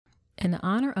In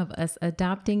honor of us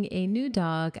adopting a new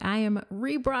dog, I am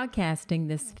rebroadcasting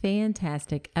this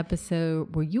fantastic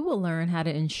episode where you will learn how to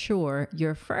ensure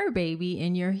your fur baby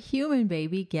and your human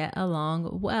baby get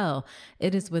along well.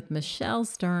 It is with Michelle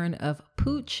Stern of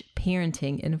Pooch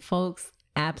Parenting, and folks,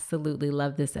 absolutely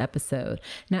love this episode.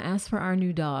 Now, as for our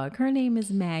new dog, her name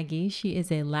is Maggie. She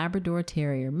is a Labrador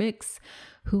Terrier mix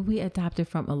who we adopted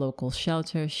from a local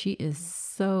shelter. She is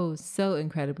so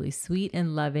incredibly sweet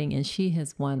and loving, and she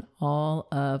has won all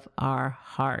of our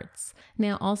hearts.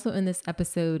 Now, also in this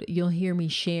episode, you'll hear me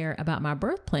share about my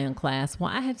birth plan class.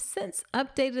 Well, I have since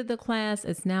updated the class.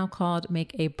 It's now called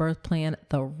Make a Birth Plan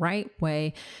the Right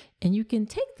Way. And you can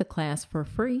take the class for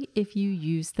free if you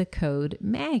use the code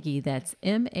Maggie. That's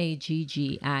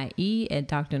MAGGIE at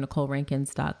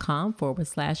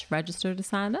drnicolerankins.com/register to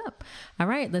sign up. All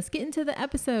right, let's get into the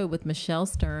episode with Michelle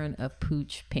Stern of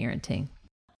Pooch Parenting.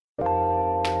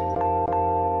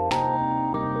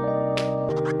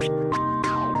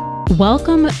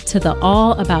 Welcome to the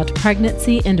All About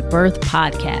Pregnancy and Birth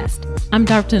podcast. I'm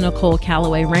Dr. Nicole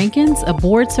Calloway Rankins, a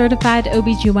board-certified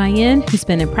OBGYN who's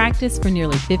been in practice for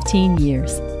nearly 15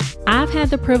 years. I've had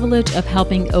the privilege of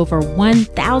helping over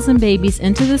 1,000 babies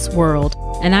into this world,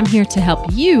 and I'm here to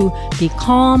help you be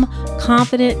calm,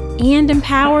 confident, and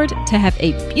empowered to have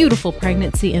a beautiful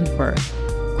pregnancy and birth.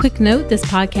 Quick note, this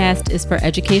podcast is for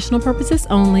educational purposes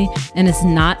only and is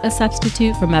not a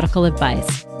substitute for medical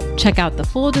advice. Check out the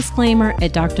full disclaimer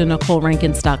at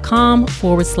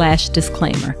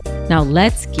drnicolerankins.com/disclaimer. Now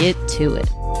let's get to it.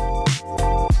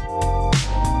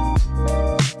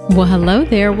 Well, hello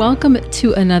there. Welcome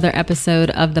to another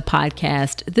episode of the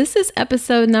podcast. This is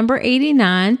episode number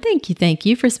 89. Thank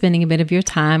you for spending a bit of your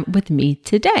time with me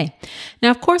today. Now,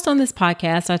 of course, on this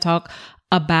podcast, I talk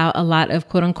about a lot of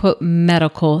quote unquote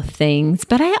medical things,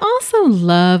 but I also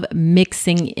love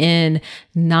mixing in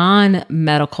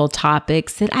non-medical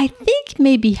topics that I think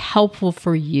may be helpful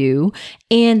for you.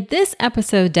 And this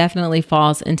episode definitely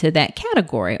falls into that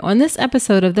category. On this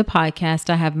episode of the podcast,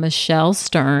 I have Michelle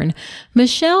Stern.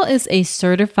 Michelle is a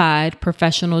certified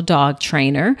professional dog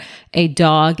trainer, a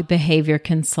dog behavior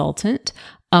consultant,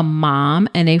 a mom,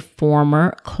 and a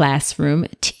former classroom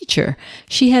teacher.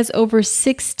 She has over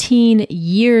 16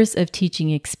 years of teaching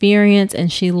experience, and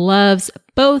she loves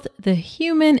both the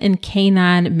human and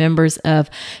canine members of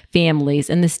families.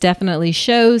 And this definitely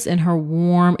shows in her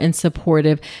warm and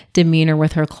supportive demeanor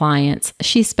with her clients.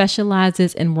 She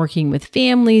specializes in working with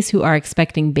families who are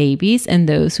expecting babies and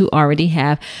those who already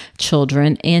have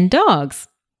children and dogs.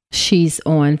 She's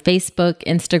on Facebook,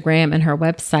 Instagram, and her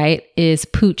website is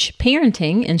Pooch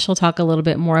Parenting, and she'll talk a little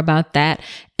bit more about that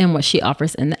and what she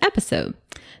offers in the episode.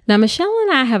 Now, Michelle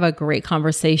and I have a great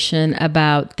conversation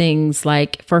about things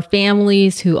like for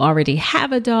families who already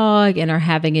have a dog and are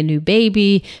having a new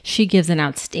baby. She gives an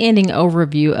outstanding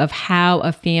overview of how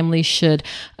a family should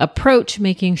approach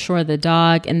making sure the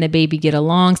dog and the baby get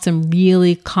along. Some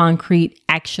really concrete,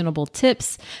 actionable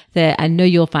tips that I know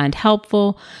you'll find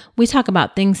helpful. We talk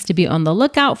about things to be on the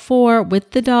lookout for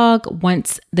with the dog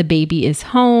once the baby is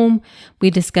home. We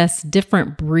discuss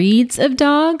different breeds of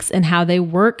dogs and how they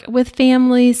work with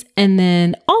families, and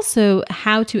then also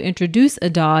how to introduce a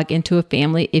dog into a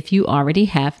family if you already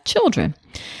have children.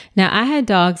 Now, I had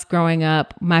dogs growing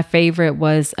up. My favorite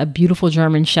was a beautiful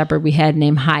German Shepherd we had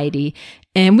named Heidi.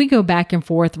 And we go back and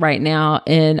forth right now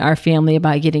in our family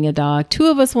about getting a dog. 2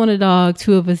 of us want a dog,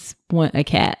 2 of us want a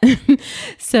cat.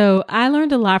 So I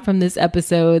learned a lot from this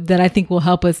episode that I think will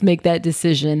help us make that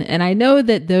decision. And I know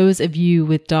that those of you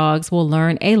with dogs will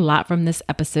learn a lot from this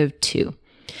episode too.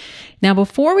 Now,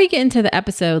 before we get into the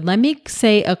episode, let me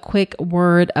say a quick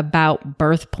word about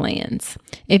birth plans.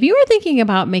 If you are thinking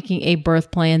about making a birth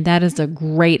plan, that is a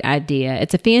great idea.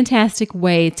 It's a fantastic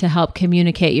way to help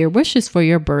communicate your wishes for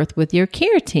your birth with your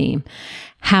care team.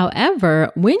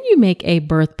 However, when you make a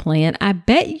birth plan, I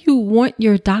bet you want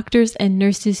your doctors and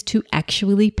nurses to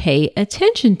actually pay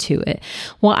attention to it.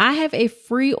 Well, I have a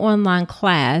free online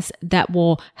class that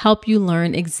will help you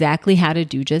learn exactly how to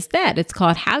do just that. It's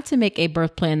called How to Make a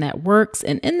Birth Plan That Works.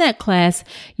 And in that class,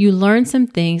 you learn some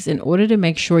things in order to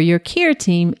make sure your care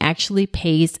team actually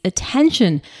pays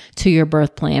attention to your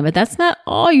birth plan. But that's not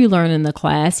all you learn in the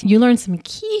class. You learn some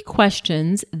key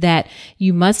questions that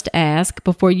you must ask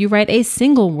before you write a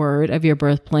single word of your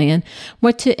birth plan,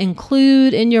 what to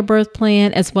include in your birth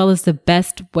plan, as well as the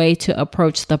best way to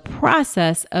approach the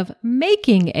process of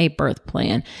making a birth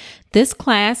plan. This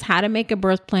class, How to Make a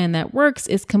Birth Plan That Works,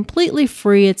 is completely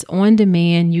free. It's on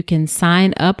demand. You can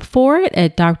sign up for it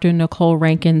at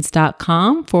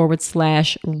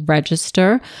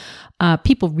drnicolerankins.com/register.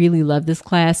 People really love this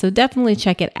class. So definitely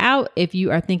check it out if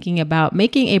you are thinking about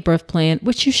making a birth plan,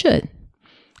 which you should.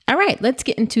 All right, let's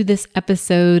get into this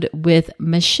episode with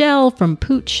Michelle from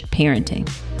Pooch Parenting.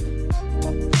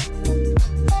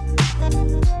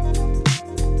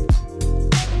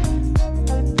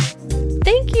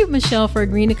 Thank you, Michelle, for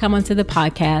agreeing to come onto the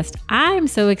podcast. I'm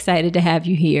so excited to have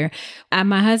you here. I'm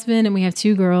my husband and we have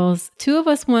 2 girls. 2 of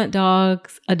us want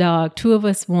a dog. 2 of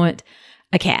us want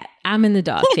a cat. I'm in the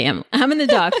dog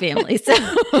family. So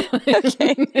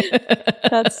okay.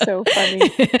 That's so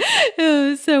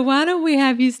funny. So why don't we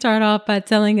have you start off by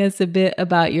telling us a bit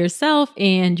about yourself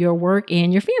and your work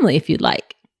and your family, if you'd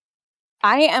like.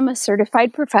 I am a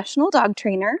certified professional dog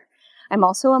trainer. I'm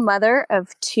also a mother of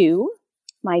 2.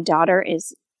 My daughter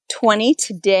is 20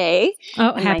 today.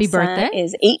 Oh, happy birthday. My son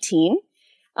is 18.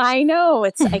 I know.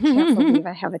 I can't believe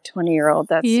I have a 20-year-old.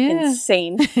 That's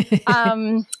insane.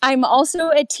 I'm also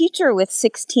a teacher with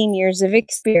 16 years of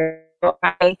experience.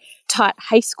 I taught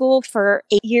high school for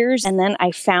 8 years, and then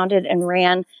I founded and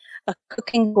ran a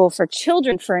cooking school for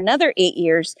children for another 8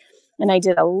 years. And I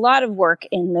did a lot of work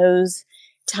in those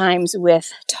times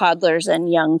with toddlers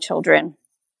and young children,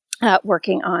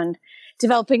 working on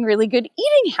developing really good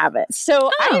eating habits. So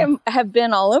I have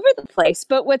been all over the place.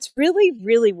 But what's really,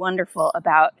 really wonderful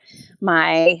about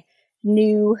my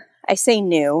I say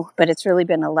new, but it's really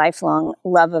been a lifelong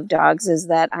love of dogs, is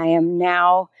that I am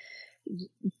now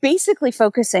basically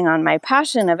focusing on my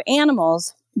passion of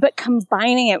animals, but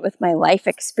combining it with my life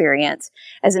experience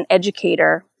as an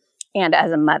educator and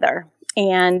as a mother.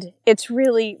 And it's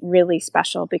really, really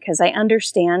special because I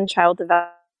understand child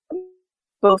development,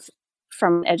 both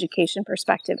from an education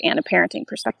perspective and a parenting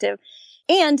perspective.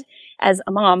 And as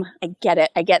a mom, I get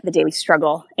it. I get the daily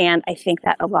struggle. And I think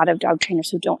that a lot of dog trainers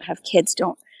who don't have kids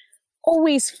don't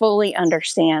always fully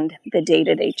understand the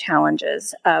day-to-day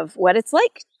challenges of what it's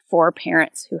like for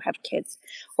parents who have kids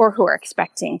or who are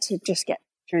expecting to just get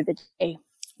through the day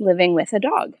living with a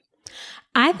dog.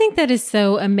 I think that is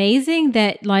so amazing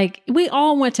that we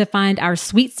all want to find our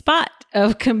sweet spot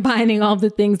of combining all the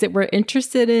things that we're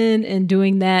interested in and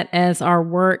doing that as our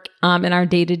work in our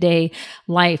day-to-day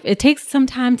life. It takes some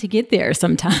time to get there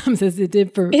sometimes, as it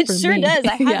did for me. It sure does.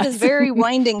 I have this very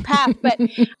winding path, but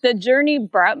the journey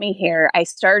brought me here. I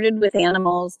started with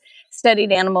animals,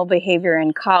 studied animal behavior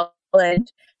in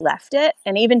college, left it,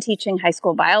 and even teaching high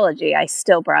school biology, I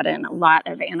still brought in a lot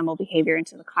of animal behavior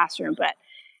into the classroom. But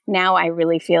now I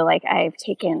really feel like I've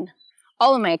taken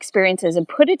all of my experiences and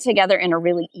put it together in a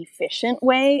really efficient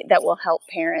way that will help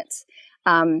parents.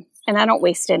 And I don't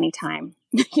waste any time.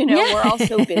 We're all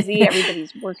so busy.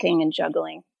 Everybody's working and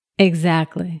juggling.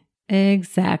 Exactly.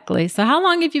 So how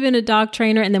long have you been a dog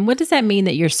trainer? And then what does that mean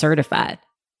that you're certified?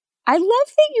 I love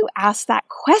that you asked that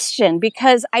question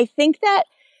because I think that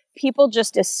people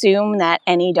just assume that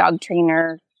any dog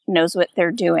trainer knows what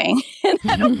they're doing. And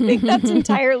I don't think that's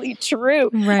entirely true.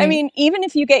 Right. I mean, even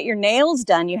if you get your nails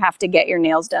done, you have to get your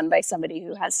nails done by somebody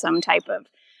who has some type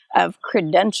of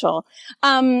credential.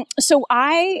 So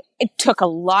I took a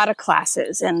lot of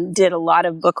classes and did a lot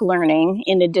of book learning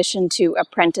in addition to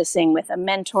apprenticing with a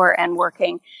mentor and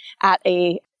working at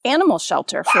a animal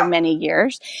shelter for many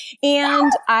years.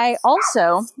 And I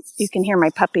also, you can hear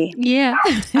my puppy. Yeah.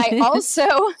 I also,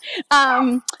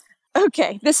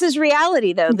 okay, this is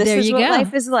reality though. This is what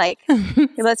life is like.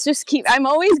 Let's just I'm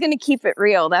always going to keep it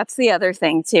real. That's the other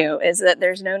thing too, is that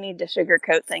there's no need to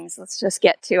sugarcoat things. Let's just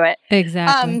get to it.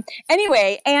 Exactly.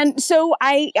 Anyway, and so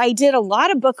I did a lot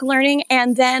of book learning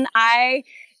and then I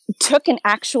took an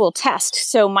actual test.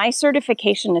 So my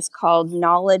certification is called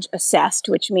Knowledge Assessed,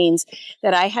 which means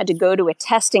that I had to go to a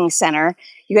testing center.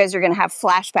 You guys are going to have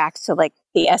flashbacks to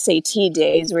the SAT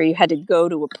days where you had to go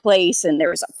to a place and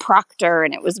there was a proctor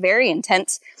and it was very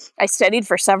intense. I studied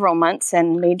for several months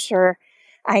and made sure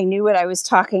I knew what I was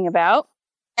talking about.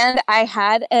 And I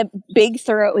had a big,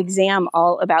 thorough exam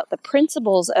all about the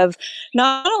principles of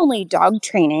not only dog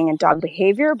training and dog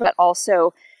behavior, but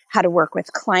also how to work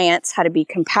with clients, how to be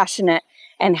compassionate,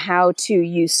 and how to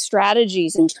use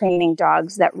strategies in training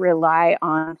dogs that rely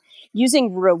on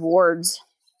using rewards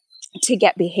to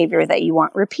get behavior that you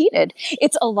want repeated.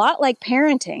 It's a lot like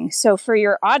parenting. So for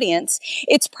your audience,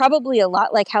 it's probably a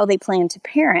lot like how they plan to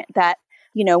parent, that,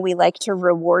 we like to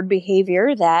reward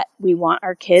behavior that we want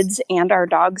our kids and our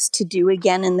dogs to do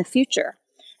again in the future.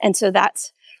 And so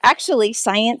that's actually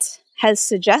science has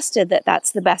suggested that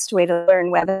that's the best way to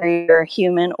learn whether you're a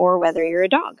human or whether you're a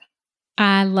dog.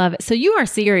 I love it. So you are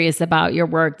serious about your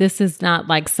work. This is not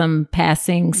like some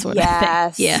passing sort of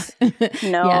thing. Yeah.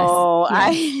 No,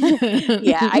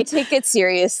 Yes. I take it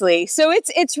seriously. So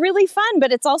it's really fun,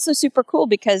 but it's also super cool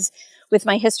because with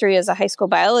my history as a high school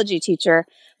biology teacher,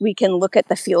 we can look at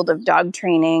the field of dog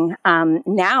training.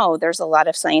 Now there's a lot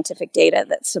of scientific data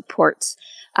that supports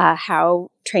how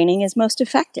training is most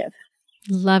effective.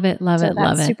 Love it, love it,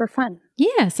 love it. Super fun.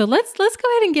 Yeah. So let's go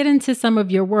ahead and get into some of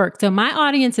your work. So my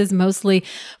audience is mostly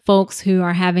folks who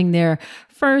are having their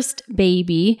first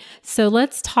baby. So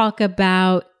let's talk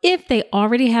about if they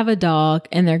already have a dog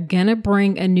and they're going to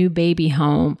bring a new baby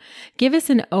home. Give us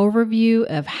an overview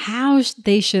of how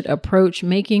they should approach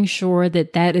making sure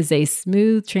that that is a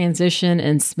smooth transition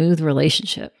and smooth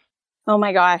relationship. Oh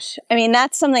my gosh. I mean,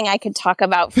 that's something I could talk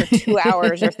about for 2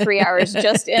 hours or 3 hours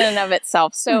just in and of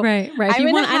itself. So right. I'm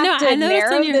going to have to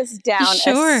narrow this down a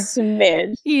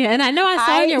smidge. Yeah. And I know I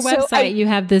saw on your website, you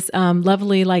have this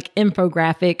lovely like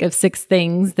infographic of 6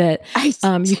 things that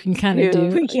you can kind of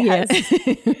do. Yes.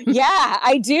 Yeah,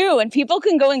 I do. And people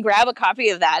can go and grab a copy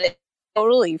of that. It's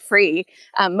totally free.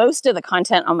 Most of the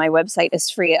content on my website is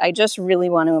free. I just really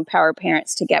want to empower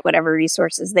parents to get whatever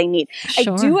resources they need.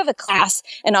 Sure. I do have a class,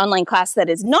 an online class that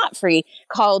is not free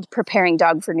called Preparing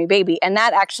Dog for New Baby. And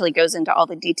that actually goes into all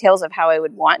the details of how I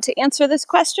would want to answer this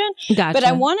question. Gotcha. But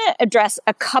I want to address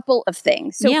a couple of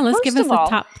things. So let's give us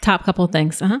the top couple of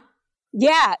things.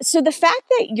 Yeah. So the fact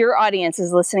that your audience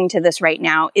is listening to this right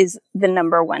now is the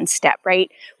number one step,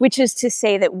 right? Which is to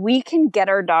say that we can get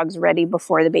our dogs ready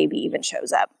before the baby even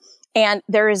shows up. And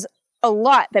there is a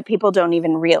lot that people don't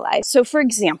even realize. So for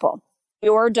example,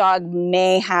 your dog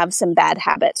may have some bad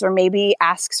habits or maybe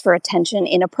asks for attention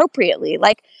inappropriately.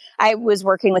 Like I was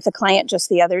working with a client just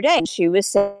the other day and she was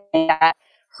saying that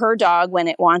her dog, when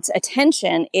it wants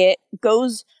attention, it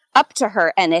goes up to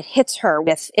her and it hits her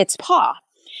with its paw.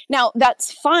 Now,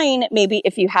 that's fine maybe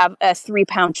if you have a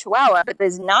 3-pound Chihuahua, but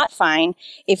it's not fine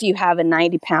if you have a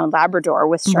 90-pound Labrador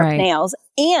with sharp nails.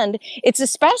 And it's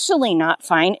especially not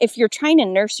fine if you're trying to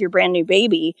nurse your brand new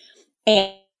baby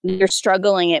and you're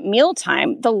struggling at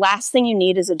mealtime. The last thing you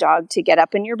need is a dog to get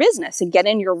up in your business and get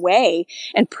in your way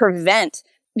and prevent,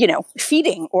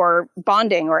 feeding or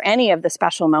bonding or any of the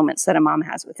special moments that a mom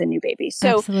has with a new baby.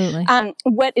 So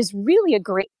what is really a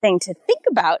great thing to think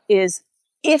about is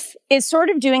sort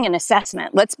of doing an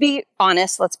assessment. Let's be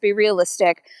honest. Let's be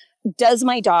realistic. Does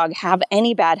my dog have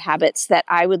any bad habits that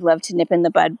I would love to nip in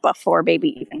the bud before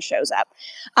baby even shows up?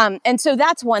 And so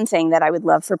that's one thing that I would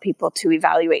love for people to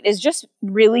evaluate is just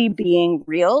really being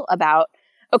real about,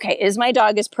 okay, is my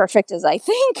dog as perfect as I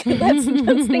think?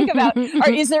 Let's think about, or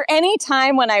is there any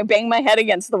time when I bang my head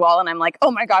against the wall and I'm like,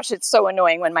 oh my gosh, it's so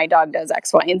annoying when my dog does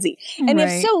X, Y, and Z. And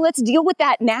if so, let's deal with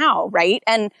that now, right?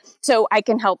 And so I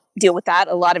can help deal with that.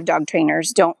 A lot of dog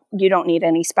trainers you don't need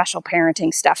any special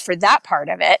parenting stuff for that part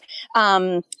of it.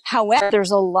 However,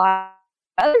 there's a lot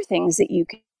of other things that you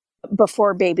can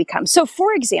before baby comes. So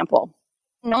for example,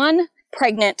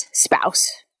 non-pregnant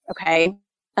spouse, okay?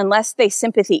 Unless they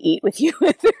sympathy eat with you,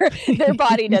 their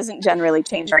body doesn't generally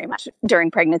change very much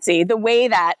during pregnancy, the way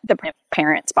that the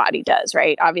parent's body does,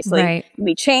 right? Obviously,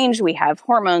 we change, we have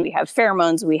hormones, we have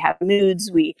pheromones, we have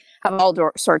moods, we have all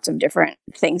sorts of different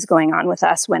things going on with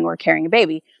us when we're carrying a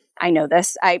baby. I know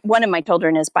this. One of my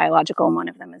children is biological and one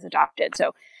of them is adopted.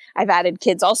 So I've added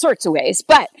kids all sorts of ways.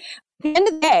 But at the end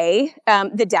of the day,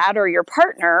 the dad or your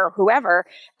partner or whoever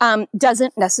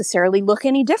doesn't necessarily look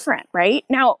any different, right?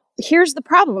 Now, here's the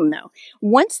problem though.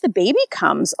 Once the baby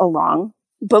comes along,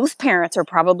 both parents are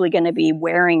probably going to be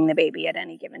wearing the baby at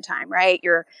any given time, right?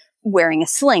 You're wearing a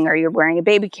sling or you're wearing a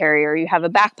baby carrier, or you have a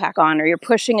backpack on, or you're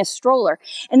pushing a stroller.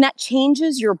 And that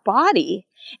changes your body.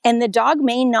 And the dog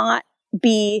may not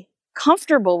be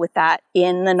comfortable with that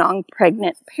in the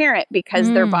non-pregnant parent because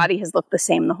their body has looked the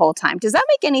same the whole time. Does that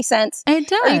make any sense? It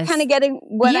does. Are you kind of getting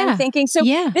what I'm thinking? So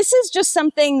this is just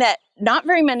something that not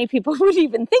very many people would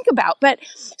even think about. But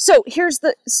so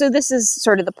this is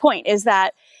sort of the point is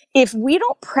that if we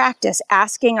don't practice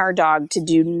asking our dog to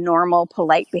do normal,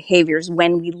 polite behaviors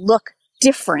when we look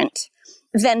different,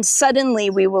 then suddenly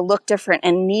we will look different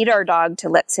and need our dog to,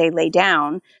 let's say, lay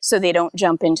down so they don't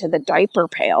jump into the diaper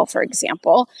pail, for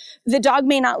example. The dog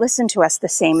may not listen to us the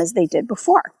same as they did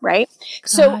before, right? Gotcha.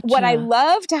 So what I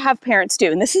love to have parents do,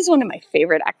 and this is one of my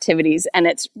favorite activities, and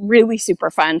it's really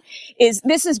super fun, is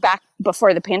this is back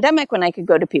before the pandemic when I could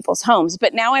go to people's homes,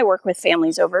 but now I work with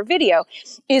families over video,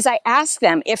 is I ask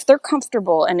them if they're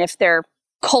comfortable and if they're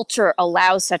culture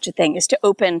allows such a thing is to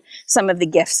open some of the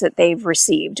gifts that they've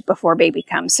received before baby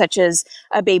comes, such as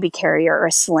a baby carrier or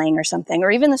a sling or something,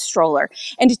 or even the stroller,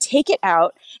 and to take it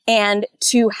out and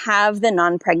to have the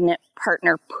non-pregnant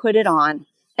partner put it on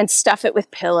and stuff it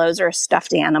with pillows or a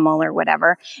stuffed animal or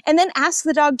whatever. And then ask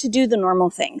the dog to do the normal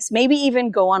things. Maybe even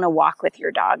go on a walk with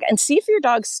your dog and see if your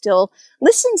dog still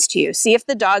listens to you. See if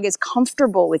the dog is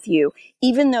comfortable with you,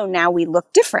 even though now we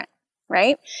look different,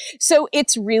 right? So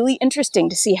it's really interesting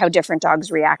to see how different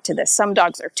dogs react to this. Some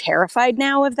dogs are terrified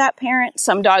now of that parent.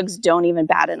 Some dogs don't even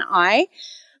bat an eye.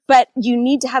 But you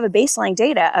need to have a baseline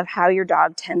data of how your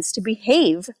dog tends to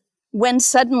behave when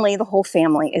suddenly the whole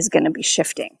family is going to be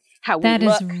shifting. How we that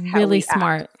look, is how really we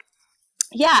smart. act.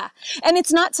 Yeah. And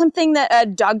it's not something that a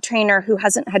dog trainer who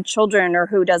hasn't had children or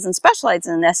who doesn't specialize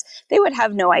in this, they would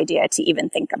have no idea to even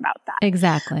think about that.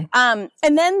 Exactly. And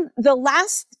then the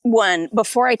last one,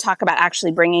 before I talk about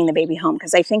actually bringing the baby home,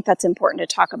 because I think that's important to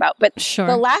talk about, but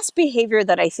the last behavior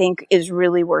that I think is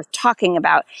really worth talking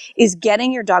about is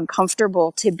getting your dog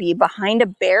comfortable to be behind a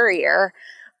barrier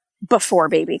before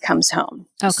baby comes home.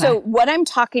 Okay. So what I'm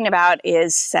talking about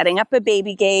is setting up a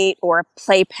baby gate or a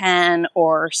playpen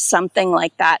or something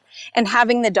like that and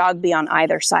having the dog be on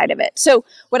either side of it. So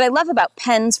what I love about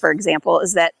pens, for example,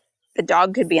 is that the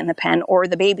dog could be in the pen or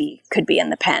the baby could be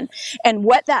in the pen. And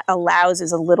what that allows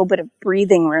is a little bit of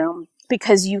breathing room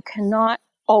because you cannot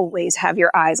always have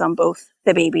your eyes on both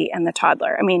the baby and the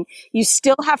toddler. I mean, you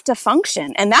still have to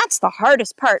function. And that's the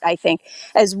hardest part, I think,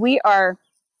 as we are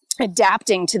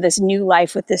adapting to this new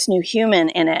life with this new human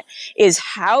in it, is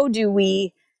how do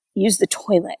we use the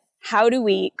toilet? How do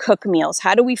we cook meals?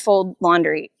 How do we fold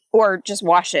laundry or just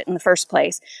wash it in the first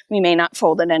place? We may not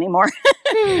fold it anymore,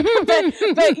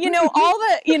 but you know, all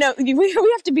the, you know,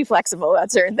 we have to be flexible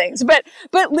about certain things, but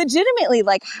legitimately,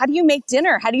 like, how do you make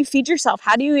dinner? How do you feed yourself?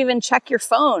 How do you even check your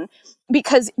phone?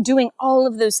 Because doing all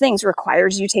of those things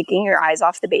requires you taking your eyes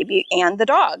off the baby and the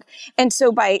dog. And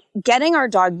so by getting our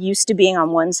dog used to being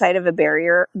on one side of a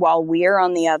barrier while we're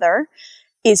on the other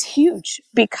is huge,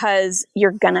 because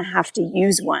you're going to have to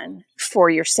use one for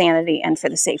your sanity and for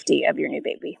the safety of your new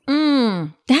baby.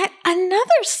 That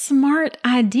another smart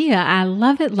idea. I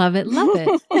love it, love it, love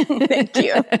it. Thank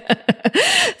you.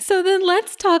 So then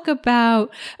let's talk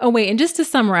about, and just to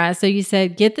summarize, so you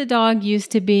said get the dog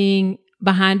used to being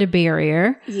behind a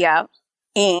barrier. Yeah.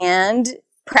 And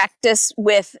practice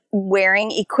with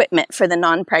wearing equipment for the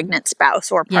non-pregnant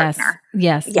spouse or partner.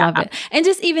 Yes, yeah. Love it. And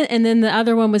just even, and then the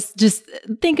other one was just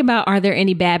think about, are there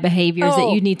any bad behaviors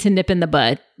that you need to nip in the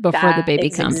bud before the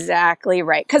baby comes? Exactly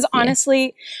right. Because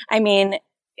honestly, I mean,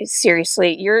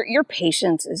 seriously, your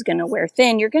patience is going to wear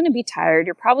thin. You're going to be tired.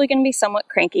 You're probably going to be somewhat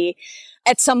cranky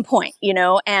at some point, you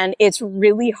know, and it's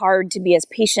really hard to be as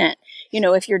patient. You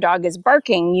know, if your dog is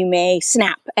barking, you may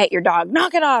snap at your dog,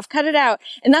 knock it off, cut it out.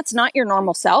 And that's not your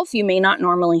normal self. You may not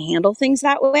normally handle things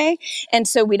that way. And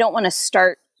so we don't want to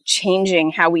start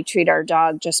changing how we treat our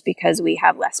dog just because we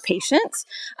have less patience.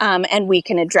 And we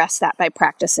can address that by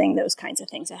practicing those kinds of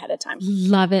things ahead of time.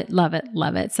 Love it, love it,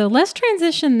 love it. So let's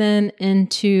transition then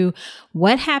into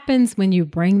what happens when you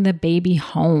bring the baby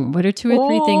home. What are 2 or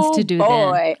 3 things to do then?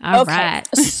 All right.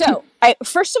 So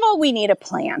first of all, we need a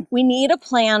plan. We need a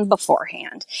plan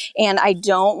beforehand. And I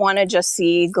don't want to just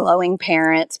see glowing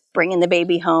parents bringing the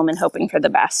baby home and hoping for the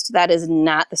best. That is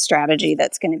not the strategy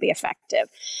that's going to be effective.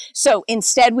 So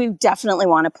instead, we definitely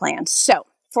want a plan. So,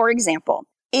 for example,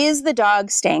 is the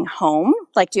dog staying home?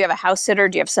 Like, do you have a house sitter?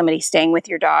 Do you have somebody staying with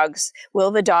your dogs?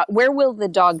 Where will the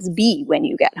dogs be when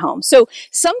you get home? So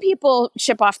some people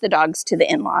ship off the dogs to the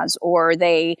in-laws, or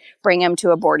they bring them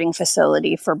to a boarding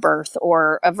facility for birth,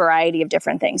 or a variety of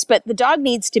different things. But the dog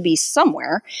needs to be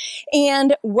somewhere.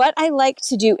 And what I like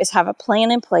to do is have a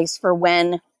plan in place for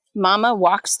when mama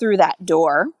walks through that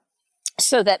door,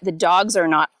 so that the dogs are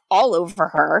not all over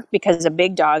her, because a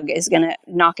big dog is going to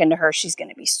knock into her. She's going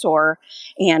to be sore,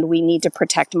 and we need to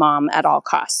protect mom at all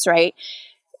costs, right?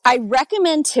 I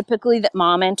recommend typically that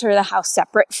mom enter the house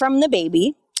separate from the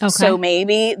baby. Okay. So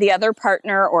maybe the other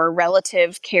partner or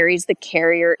relative carries the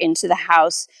carrier into the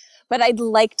house, but I'd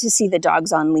like to see the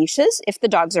dogs on leashes if the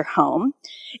dogs are home.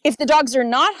 If the dogs are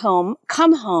not home,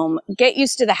 come home, get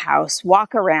used to the house,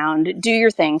 walk around, do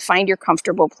your thing, find your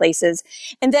comfortable places.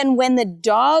 And then when the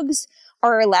dogs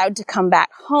are allowed to come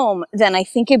back home, then I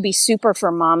think it'd be super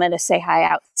for mama to say hi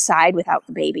outside without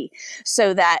the baby,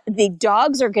 so that the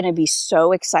dogs are going to be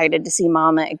so excited to see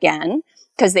mama again,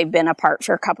 because they've been apart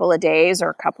for a couple of days or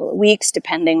a couple of weeks,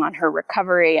 depending on her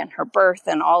recovery and her birth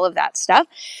and all of that stuff.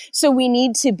 So we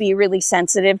need to be really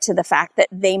sensitive to the fact that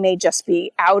they may just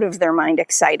be out of their mind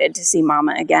excited to see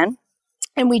mama again.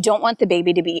 And we don't want the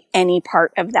baby to be any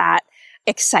part of that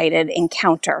excited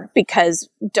encounter, because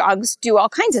dogs do all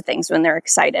kinds of things when they're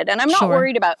excited. And I'm not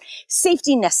worried about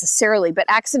safety necessarily, but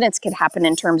accidents could happen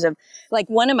in terms of, like,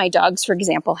 one of my dogs, for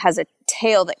example, has a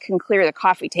tail that can clear the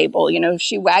coffee table. You know, if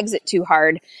she wags it too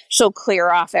hard, she'll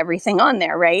clear off everything on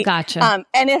there, right? Gotcha.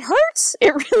 And it hurts.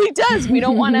 It really does. We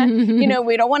don't want to,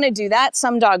 we don't want to do that.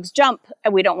 Some dogs jump,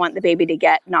 and we don't want the baby to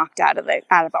get knocked out of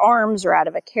arms or out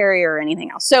of a carrier or anything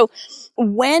else. So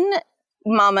when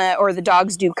mama or the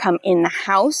dogs do come in the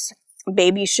house,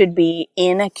 baby should be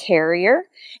in a carrier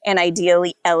and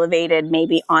ideally elevated,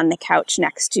 maybe on the couch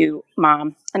next to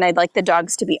mom. And I'd like the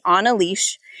dogs to be on a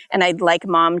leash, and I'd like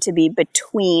mom to be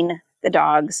between the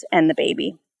dogs and the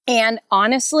baby. And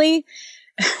honestly,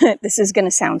 this is going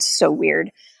to sound so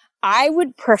weird. I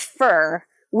would prefer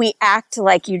we act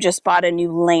like you just bought a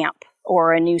new lamp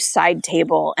or a new side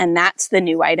table, and that's the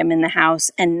new item in the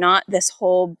house, and not this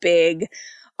whole big,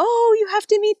 oh, you have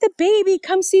to meet the baby,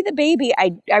 come see the baby.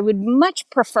 I would much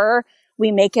prefer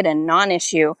we make it a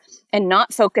non-issue and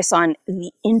not focus on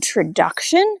the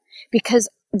introduction, because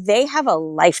they have a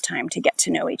lifetime to get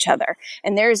to know each other,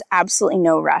 and there's absolutely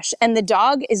no rush. And the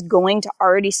dog is going to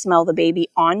already smell the baby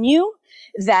on you,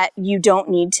 that you don't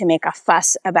need to make a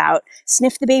fuss about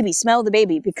sniff the baby, smell the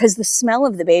baby, because the smell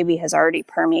of the baby has already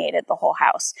permeated the whole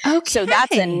house. Okay. So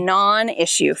that's a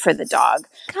non-issue for the dog.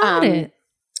 Got it.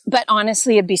 But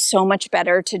honestly, it'd be so much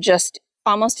better to just,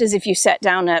 almost as if you set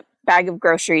down a bag of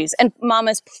groceries. And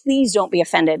mamas, please don't be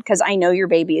offended, because I know your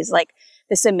baby is like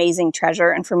this amazing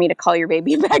treasure. And for me to call your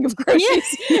baby a bag of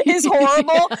groceries is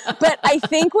horrible. But I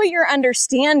think what you're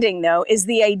understanding, though, is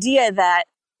the idea that,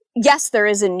 yes, there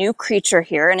is a new creature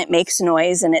here and it makes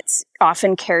noise and it's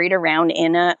often carried around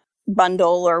in a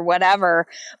bundle or whatever,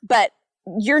 but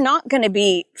you're not going to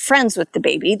be friends with the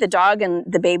baby. The dog and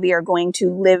the baby are going to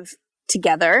live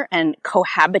together and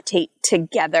cohabitate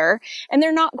together, and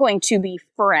they're not going to be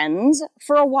friends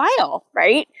for a while,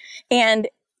 right? And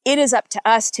it is up to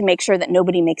us to make sure that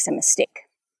nobody makes a mistake.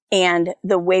 And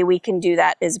the way we can do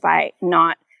that is by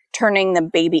not turning the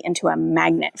baby into a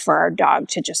magnet for our dog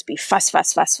to just be fuss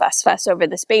over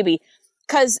this baby,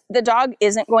 because the dog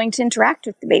isn't going to interact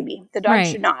with the baby. The dog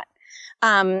should not.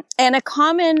 And a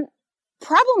common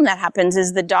problem that happens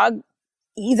is the dog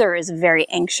either is very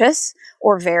anxious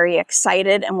or very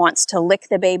excited and wants to lick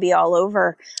the baby all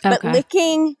over. But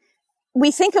licking,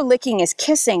 we think of licking as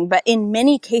kissing, but in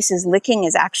many cases, licking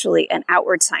is actually an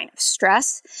outward sign of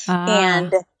stress.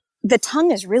 And the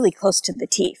tongue is really close to the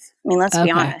teeth. I mean, let's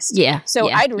be honest. So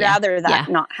I'd rather that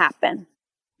not happen.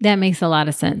 That makes a lot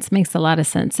of sense.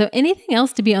 So anything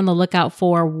else to be on the lookout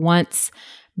for once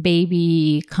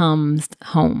baby comes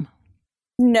home?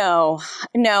 No.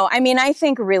 I mean, I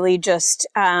think really just,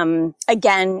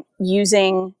 again,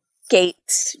 using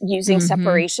gates, using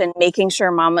separation, making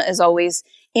sure mama is always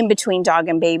in between dog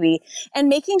and baby, and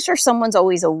making sure someone's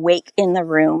always awake in the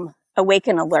room, awake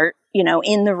and alert,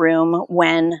 in the room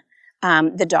when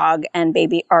the dog and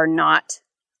baby are not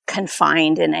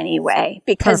confined in any way.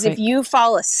 Because if you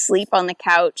fall asleep on the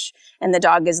couch and the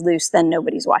dog is loose, then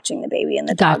nobody's watching the baby and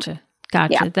the dog. Gotcha.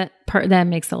 Yeah. That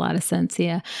makes a lot of sense.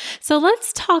 Yeah. So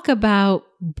let's talk about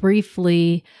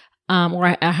briefly,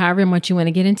 or however much you want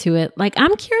to get into it. Like,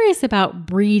 I'm curious about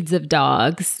breeds of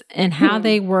dogs and how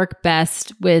they work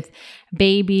best with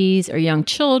babies or young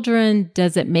children.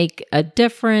 Does it make a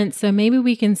difference? So maybe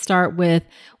we can start with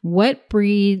what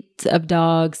breeds of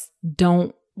dogs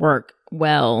don't work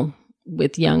well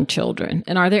with young children.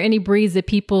 And are there any breeds that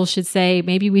people should say,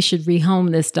 maybe we should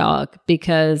rehome this dog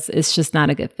because it's just not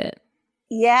a good fit?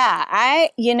 Yeah,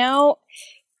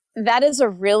 that is a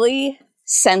really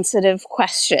sensitive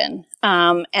question.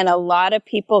 And a lot of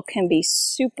people can be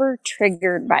super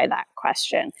triggered by that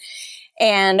question.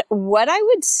 And what I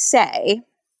would say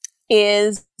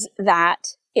is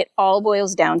that it all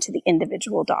boils down to the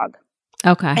individual dog.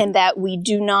 Okay. And that we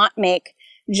do not make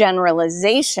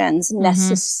generalizations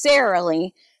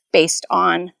necessarily based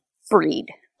on breed.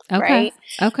 Right?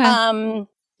 Okay.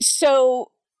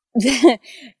 So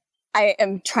I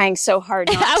am trying so hard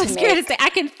not I was scared to say, I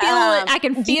can feel it. I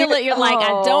can feel it. You're like,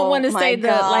 I don't want to say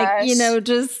that,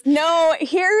 just. No,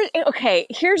 here's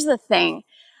the thing.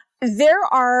 There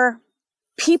are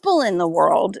people in the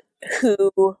world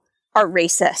who are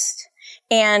racist,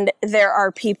 and there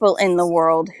are people in the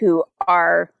world who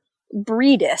are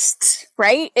breedists,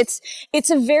 right? It's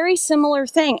a very similar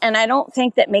thing. And I don't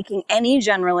think that making any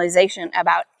generalization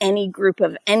about any group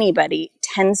of anybody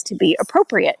tends to be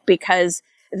appropriate, because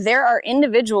there are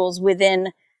individuals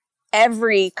within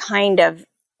every kind of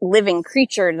living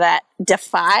creature that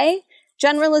defy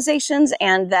generalizations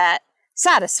and that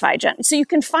satisfied. So you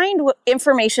can find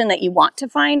information that you want to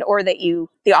find or the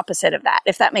opposite of that,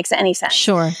 if that makes any sense.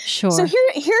 Sure. So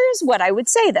here's what I would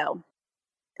say though.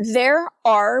 There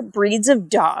are breeds of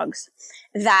dogs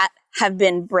that have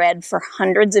been bred for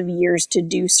hundreds of years to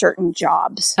do certain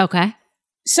jobs. Okay.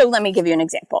 So let me give you an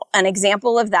example. An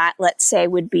example of that, let's say,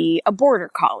 would be a border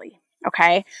collie.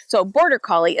 Okay. So a border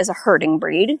collie is a herding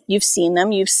breed. You've seen them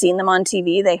on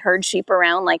TV. They herd sheep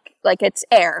around like it's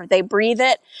air. They breathe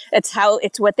it.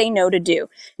 It's what they know to do.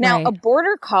 Now, right. A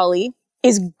border collie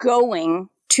is going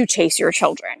to chase your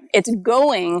children. It's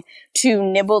going to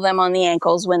nibble them on the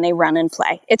ankles when they run and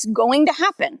play. It's going to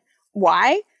happen.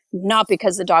 Why? Not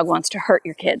because the dog wants to hurt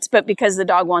your kids, but because the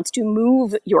dog wants to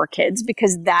move your kids,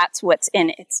 because that's what's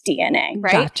in its DNA,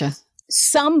 right? Gotcha.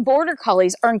 Some border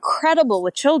collies are incredible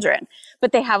with children,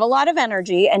 but they have a lot of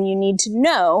energy, and you need to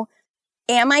know,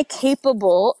 am I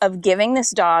capable of giving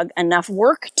this dog enough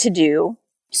work to do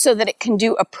so that it can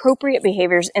do appropriate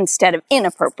behaviors instead of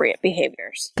inappropriate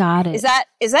behaviors? Got it.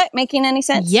 Is that making any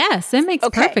sense? Yes, it makes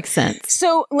perfect sense.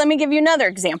 So let me give you another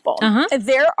example.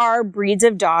 There are breeds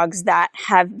of dogs that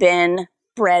have been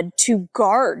bred to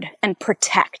guard and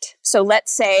protect. So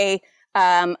let's say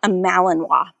a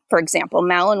Malinois, for example.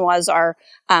 Malinois are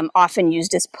often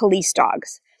used as police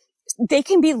dogs. They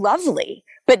can be lovely,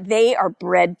 but they are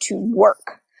bred to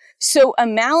work. So a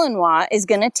Malinois is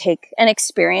going to take an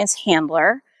experienced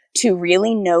handler to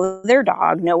really know their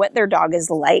dog, know what their dog is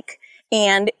like,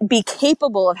 and be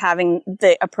capable of having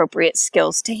the appropriate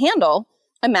skills to handle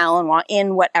a Malinois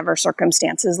in whatever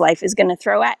circumstances life is going to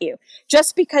throw at you.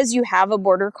 Just because you have a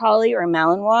border collie or a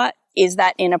Malinois, is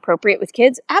that inappropriate with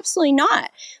kids? Absolutely not.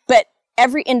 But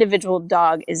every individual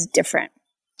dog is different.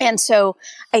 And so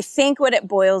I think what it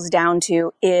boils down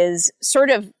to is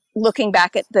sort of looking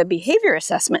back at the behavior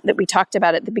assessment that we talked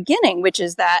about at the beginning, which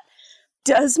is that,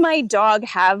 does my dog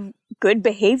have good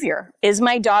behavior? Is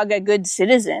my dog a good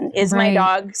citizen? Is my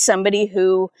dog somebody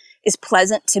who is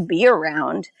pleasant to be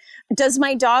around? Does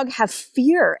my dog have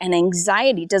fear and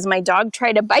anxiety? Does my dog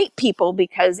try to bite people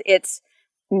because it's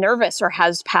nervous or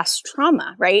has past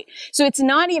trauma, right? So it's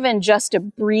not even just a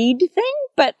breed thing,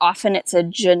 but often it's a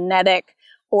genetic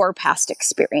or past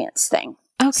experience thing.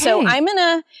 Okay. So I'm going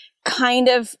to kind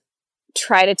of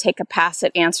try to take a pass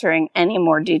at answering any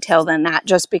more detail than that,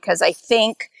 just because I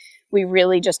think we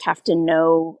really just have to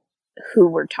know who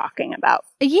we're talking about.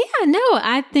 Yeah, no,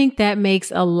 I think that makes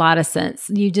a lot of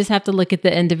sense. You just have to look at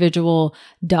the individual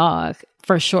dog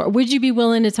for sure. Would you be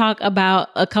willing to talk about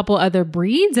a couple other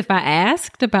breeds if I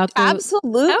asked about those?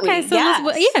 Absolutely. Okay, so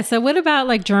yes. So what about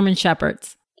like German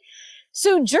Shepherds?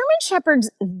 So German Shepherds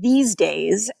these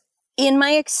days, in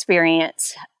my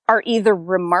experience, are either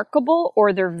remarkable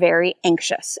or they're very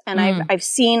anxious. And I've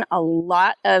seen a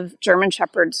lot of German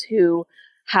Shepherds who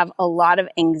have a lot of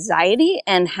anxiety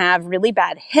and have really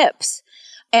bad hips.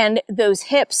 And those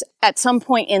hips at some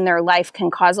point in their life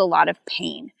can cause a lot of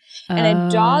pain. And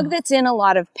a dog that's in a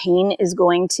lot of pain is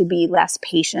going to be less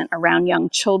patient around young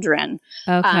children.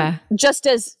 Okay. Just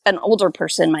as an older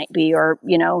person might be, or,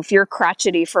 if you're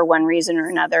crotchety for one reason or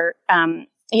another,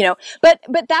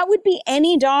 but that would be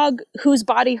any dog whose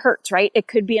body hurts, right? It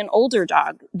could be an older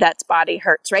dog that's body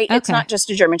hurts, right? Okay. It's not just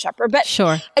a German Shepherd, but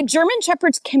sure. German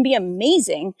Shepherds can be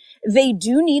amazing. They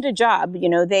do need a job.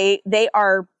 They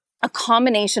are a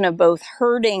combination of both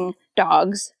herding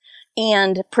dogs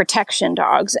and protection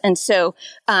dogs. And so,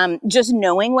 just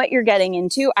knowing what you're getting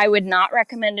into, I would not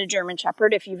recommend a German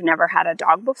Shepherd if you've never had a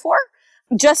dog before,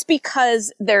 just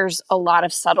because there's a lot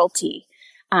of subtlety.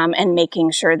 And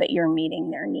making sure that you're meeting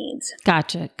their needs.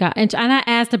 Gotcha. And I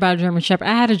asked about a German Shepherd.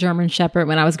 I had a German Shepherd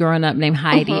when I was growing up named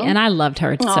Heidi, and I loved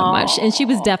her so much. And she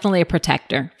was definitely a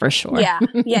protector for sure. Yeah,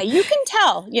 you can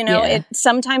tell.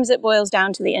 Sometimes it boils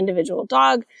down to the individual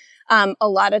dog. A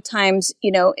lot of times,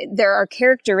 there are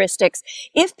characteristics.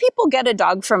 If people get a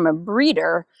dog from a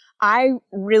breeder, I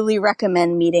really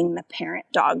recommend meeting the parent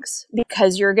dogs,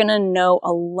 because you're going to know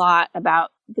a lot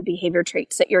about the behavior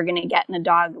traits that you're going to get in a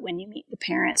dog when you meet the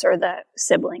parents or the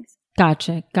siblings.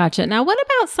 Gotcha. Now, what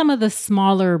about some of the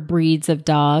smaller breeds of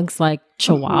dogs like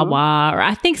Chihuahua? Or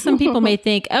I think some people may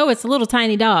think, oh, it's a little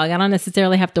tiny dog. I don't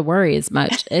necessarily have to worry as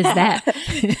much as that.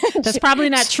 That's probably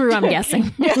not true, I'm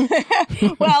guessing.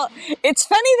 Well, it's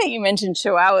funny that you mentioned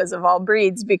Chihuahuas of all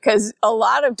breeds, because a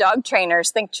lot of dog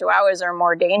trainers think Chihuahuas are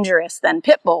more dangerous than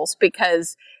pit bulls,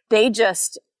 because they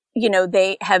just,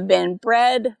 they have been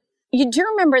bred. Do you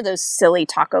remember those silly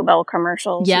Taco Bell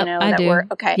commercials? Yep, I do.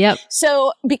 Okay. Yep.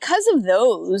 So because of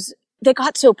those, they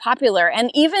got so popular.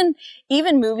 And even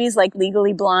movies like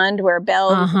Legally Blonde, where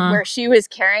Belle, where she was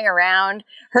carrying around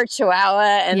her Chihuahua,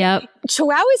 and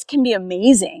Chihuahuas can be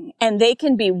amazing and they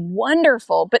can be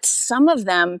wonderful, but some of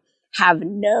them have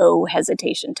no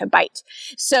hesitation to bite.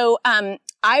 So,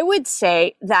 I would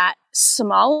say that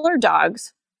smaller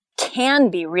dogs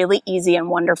can be really easy and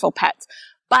wonderful pets,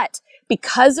 but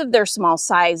because of their small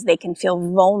size, they can feel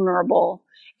vulnerable.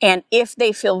 And if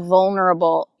they feel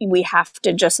vulnerable, we have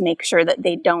to just make sure that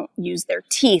they don't use their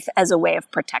teeth as a way of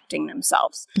protecting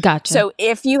themselves. Gotcha. So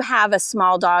if you have a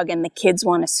small dog and the kids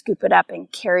want to scoop it up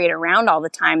and carry it around all the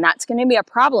time, that's going to be a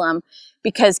problem,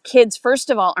 because kids, first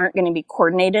of all, aren't going to be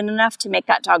coordinated enough to make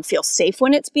that dog feel safe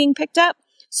when it's being picked up.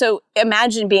 So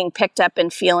imagine being picked up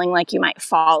and feeling like you might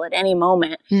fall at any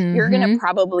moment. You're going to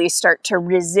probably start to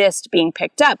resist being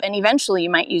picked up. And eventually you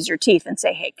might use your teeth and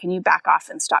say, hey, can you back off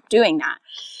and stop doing that?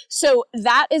 So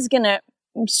that is going to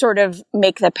sort of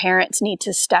make the parents need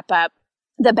to step up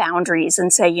the boundaries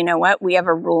and say, you know what, we have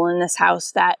a rule in this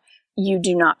house that you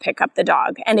do not pick up the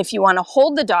dog. And if you want to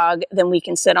hold the dog, then we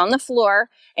can sit on the floor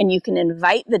and you can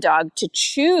invite the dog to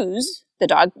choose. The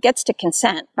dog gets to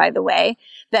consent, by the way,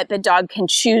 that the dog can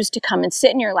choose to come and sit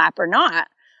in your lap or not.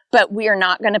 But we are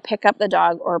not going to pick up the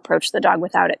dog or approach the dog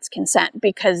without its consent,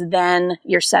 because then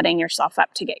you're setting yourself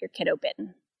up to get your kiddo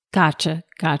bitten. Gotcha.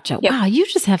 Yep. Wow, you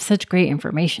just have such great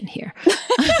information here.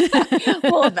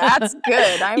 Well, that's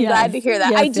good. I'm glad to hear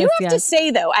that. I do have to say,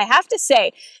 though,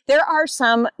 there are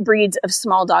some breeds of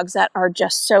small dogs that are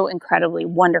just so incredibly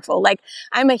wonderful. Like,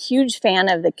 I'm a huge fan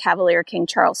of the Cavalier King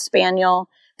Charles Spaniel.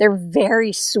 They're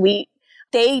very sweet.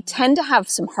 They tend to have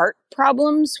some heart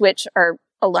problems, which are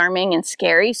alarming and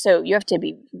scary. So you have to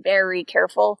be very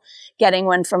careful getting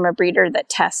one from a breeder that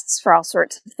tests for all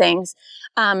sorts of things.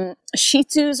 Shih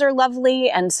Tzus are lovely,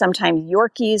 and sometimes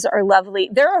Yorkies are lovely.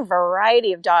 There are a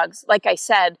variety of dogs. Like I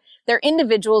said, there are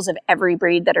individuals of every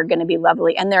breed that are going to be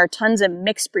lovely. And there are tons of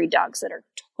mixed breed dogs that are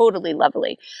totally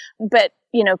lovely. But,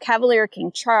 you know, Cavalier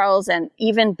King Charles and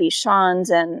even Bichons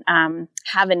and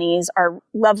Havanese are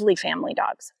lovely family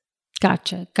dogs.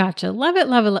 Gotcha. Love it.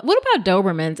 What about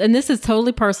Dobermans? And this is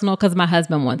totally personal because my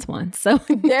husband wants one. So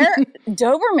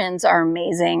Dobermans are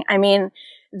amazing. I mean,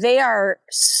 they are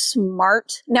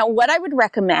smart. Now, what I would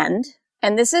recommend,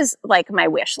 and this is like my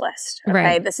wish list, okay?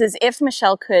 Right. This is if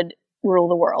Michelle could rule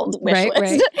the world wish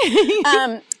list.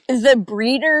 Right. The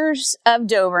breeders of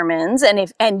Dobermans,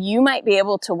 and you might be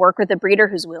able to work with a breeder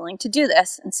who's willing to do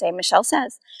this and say, Michelle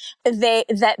says,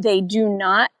 that they do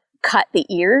not cut the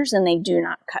ears and they do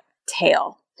not cut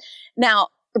tail. Now,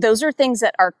 those are things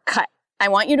that are cut. I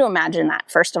want you to imagine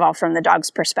that, first of all, from the dog's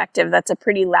perspective. That's a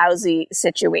pretty lousy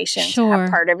situation to have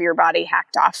part of your body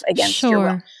hacked off against your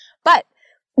will. But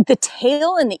the